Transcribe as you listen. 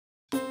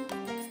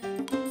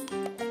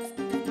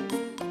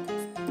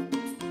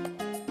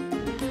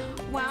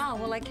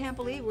can't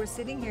believe we're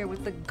sitting here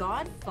with the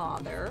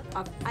godfather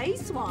of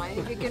Icewine,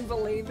 if you can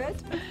believe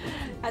it,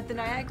 at the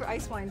Niagara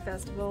Icewine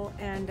Festival.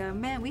 And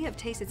man, we have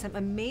tasted some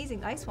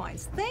amazing ice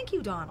wines. Thank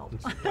you, Donald.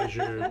 It's a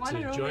pleasure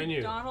to join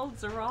you. Donald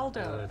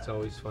Ziraldo. It's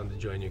always fun to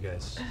join you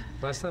guys.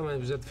 Last time I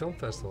was at the film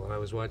festival and I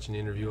was watching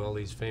you interview all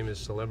these famous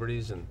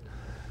celebrities, and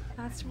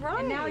that's right.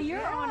 And now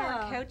you're on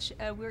our couch.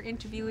 We're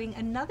interviewing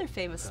another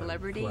famous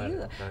celebrity,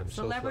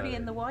 celebrity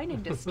in the wine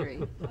industry.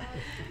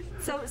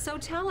 So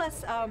tell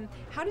us,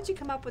 how did you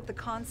come up with the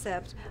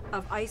concept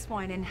of ice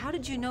wine, and how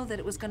did you know that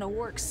it was going to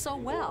work so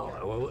well?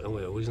 Well,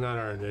 it was not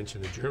our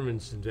invention. The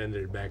Germans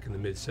invented it back in the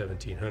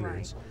mid-1700s.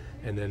 Right.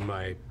 And then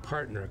my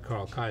partner,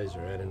 Carl Kaiser,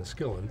 at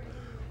Enniskillen,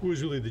 who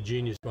was really the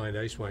genius behind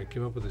ice wine,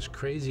 came up with this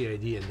crazy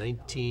idea in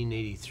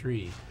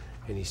 1983.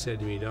 And he said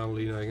to me, Donald,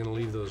 you know, I'm going to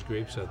leave those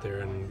grapes out there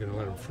and I'm going to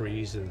let them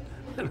freeze. And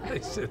I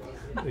said,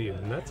 are you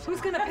nuts?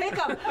 Who's going to pick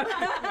them?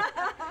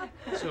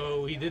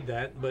 So he did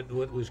that. But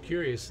what was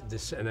curious,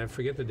 and I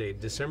forget the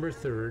date, December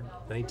 3rd,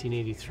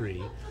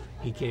 1983,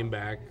 he came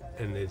back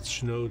and it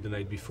snowed the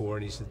night before.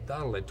 And he said,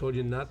 Donald, I told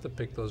you not to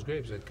pick those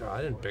grapes. I said, God,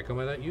 I didn't pick them.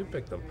 I thought you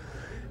picked them.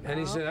 And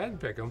he said, I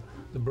didn't pick them.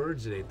 The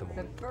birds had ate them all.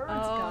 The birds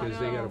got because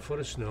they got a foot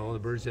of snow. The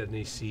birds hadn't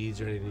any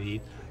seeds or anything to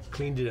eat.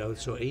 Cleaned it out.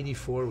 So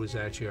 84 was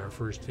actually our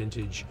first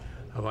vintage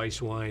of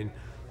ice wine.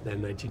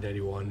 Then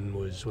 1991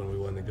 was when we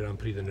won the Grand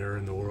Prix d'Honneur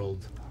in the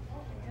world.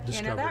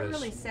 Now that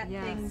really set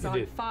things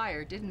on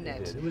fire, didn't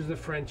it? It was the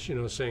French, you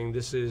know, saying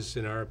this is,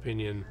 in our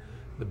opinion,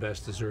 the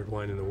best dessert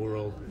wine in the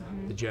world.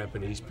 The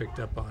Japanese picked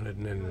up on it,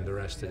 and then the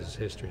rest is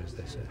history, as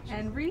they say.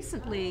 And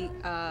recently,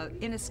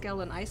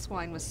 Enniskillen ice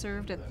wine was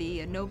served at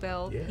the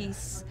Nobel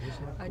Peace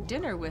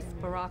dinner with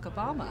Barack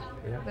Obama.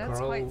 Yeah.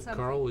 That's quite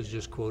something. Carl was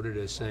just quoted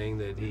as saying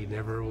that he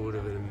never would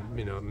have,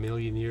 in a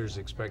million years,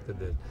 expected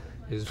that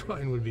his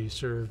wine would be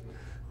served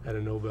at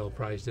a Nobel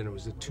Prize dinner. It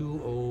was the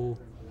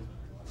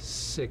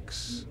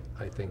 206,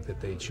 I think, that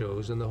they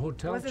chose, and the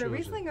hotel chose it. Was it a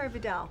Riesling or a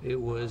Vidal? It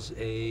was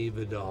a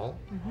Vidal,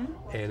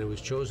 and it was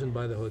chosen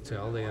by the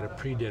hotel. They had a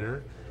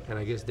pre-dinner, and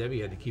I guess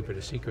Debbie had to keep it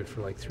a secret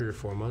for like 3 or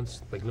 4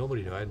 months. Like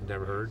nobody knew. I'd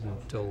never heard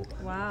until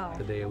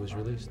the day it was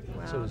released.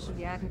 Wow. So it was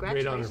congratulations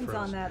great honor for us.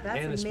 on that. That's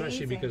and amazing.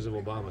 Especially because of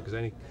Obama, because I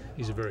think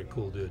he's a very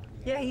cool dude.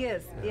 Yeah, he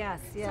is. Yes.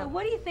 So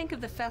what do you think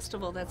of the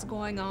festival that's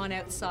going on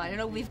outside? I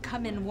know we've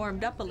come in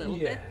warmed up a little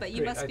bit, but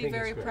you must be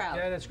very proud.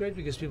 Yeah, that's great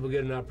because people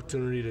get an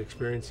opportunity to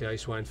experience the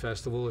Ice Wine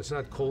Festival. It's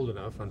not cold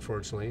enough,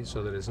 unfortunately,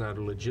 so that it's not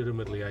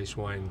legitimately ice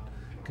wine,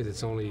 because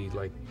it's only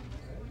like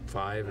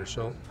 5 or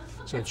so.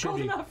 So it's cold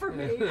enough for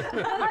me.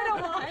 I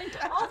don't mind.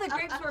 All the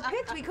grapes were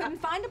picked. We couldn't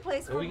find a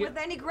place with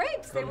any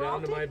grapes. They were all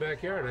down to my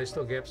backyard. I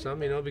still get some,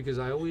 because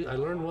I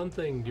learned one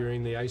thing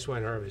during the ice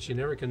wine harvest. You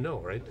never can know,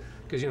 right?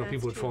 Because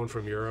people would phone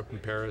from Europe and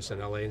Paris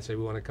and LA and say,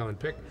 we want to come and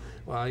pick.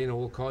 Well,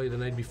 we'll call you the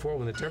night before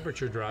when the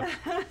temperature drops.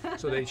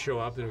 So they'd show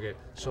up and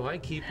so I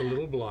keep a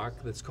little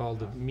block that's called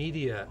the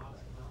media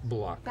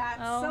block.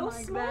 That's so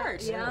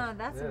smart. Yeah,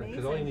 that's amazing.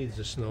 Because all you need is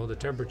the snow. The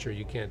temperature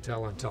you can't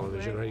tell on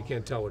television, right? You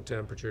can't tell what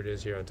temperature it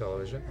is here on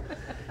television.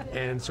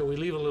 And so we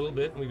leave a little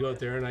bit, and we go out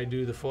there, and I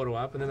do the photo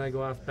op, and then I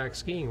go off back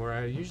skiing, where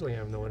I usually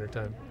am in the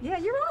wintertime. Yeah,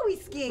 you're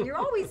always skiing. You're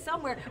always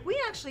somewhere.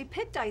 We actually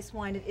picked ice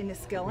wine at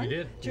Enniskillen. We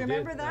did. Do you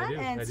remember that?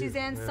 And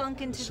Susanne sunk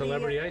into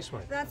celebrity ice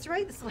wine. That's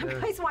right, the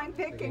celebrity ice wine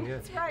picking.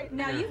 That's right.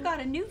 Now you've got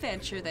a new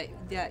venture that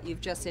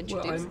you've just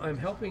introduced. Well, I'm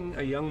helping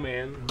a young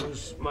man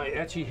who's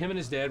actually him and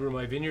his dad were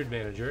my vineyard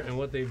manager, and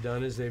what they've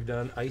done is they've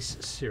done ice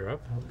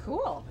syrup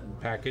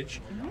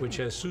package, which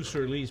has Sue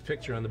Surlee's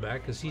picture on the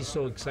back, because he's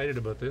so excited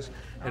about this.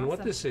 And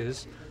what this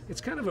is,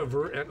 it's kind of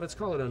let's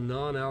call it a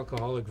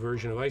non-alcoholic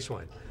version of ice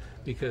wine,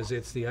 because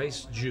it's the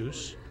ice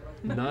juice,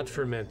 not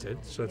fermented,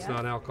 so it's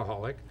not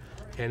alcoholic,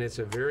 and it's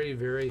a very,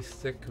 very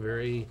thick,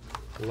 very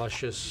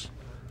luscious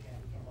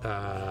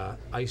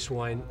ice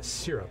wine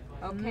syrup.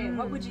 Okay, and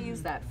what would you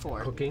use that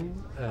for?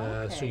 Cooking.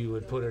 So you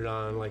would put it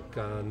on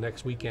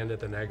next weekend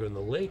at the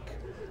Niagara-on-the-Lake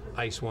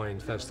Ice Wine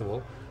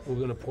Festival. We're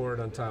going to pour it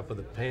on top of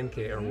the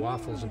pancake or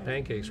waffles and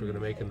pancakes we're going to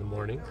make in the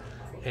morning,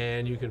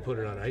 and you can put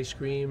it on ice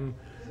cream.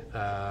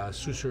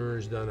 Susur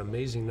has done an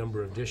amazing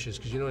number of dishes,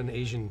 because in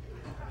Asian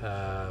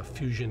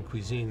fusion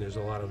cuisine there's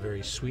a lot of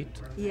very sweet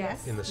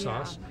in the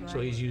sauce, so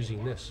he's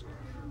using this.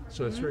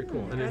 So it's very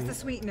cool. And as the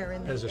sweetener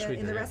in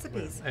the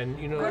recipes. And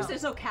of course,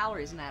 there's no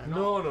calories in that at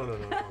all. No.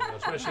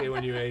 Especially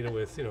when you ate it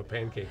with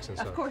pancakes and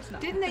stuff. Of course not.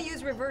 Didn't they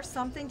use reverse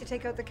something to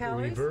take out the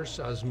calories? Reverse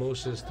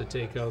osmosis to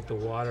take out the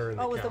water and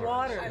the calories. Oh, with the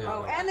water.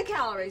 And the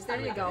calories. There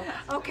you go.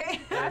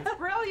 Okay, that's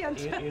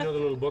brilliant. You know the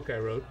little book I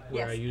wrote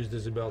where I used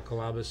Isabel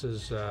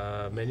Calabas's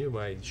menu,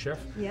 my chef?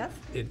 Yes.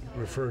 It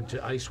referred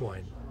to ice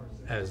wine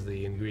as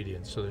the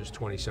ingredients. So there's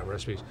 20-some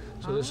recipes.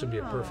 So this would be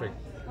a perfect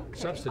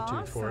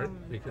substitute for it.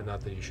 Because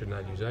not that you should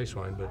not use ice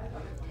wine, but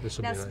this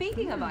will Now, be nice.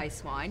 speaking of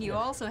ice wine, you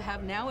also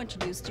have now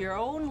introduced your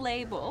own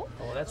label,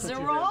 Oh, that's what you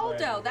Ziraldo.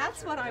 meant by-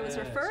 That's what I was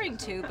referring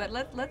to. But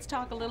let's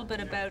talk a little bit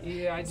about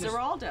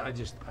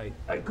Ziraldo.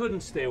 I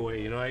couldn't stay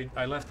away. You know,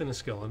 I left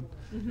Enniskillen,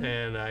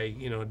 and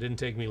it didn't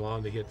take me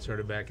long to get sort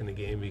of back in the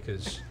game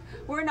because.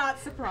 We're not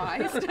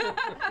surprised.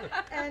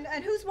 And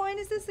whose wine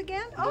is this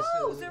again?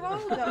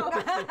 Ziraldo.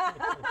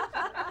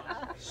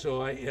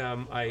 So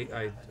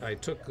I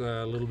took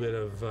a little bit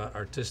of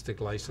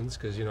artistic license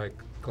because I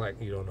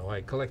collect. You don't know,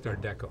 I collect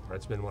Art Deco.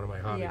 That's been one of my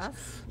hobbies.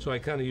 Yes. So I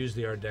kind of use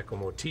the Art Deco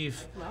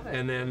motif,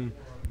 and then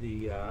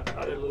the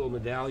other little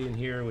medallion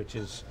here, which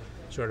is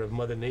sort of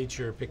Mother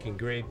Nature picking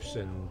grapes,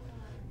 and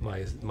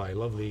my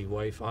lovely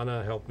wife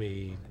Anna helped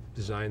me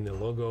design the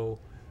logo,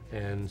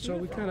 and so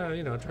we kind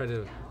of try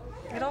to.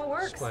 It all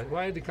works. Well,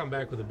 I had to come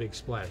back with a big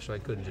splash, so I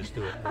couldn't just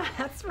do it.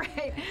 That's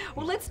right.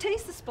 Well, let's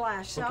taste the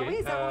splash, shall we?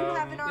 Is that what we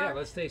have in our? Yeah,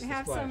 let's taste we the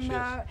have splash. some.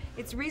 Yes.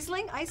 It's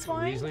Riesling ice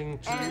wine. Riesling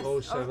and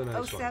 207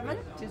 ice wine. 07.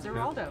 To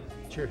Ziraldo.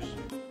 Cheers.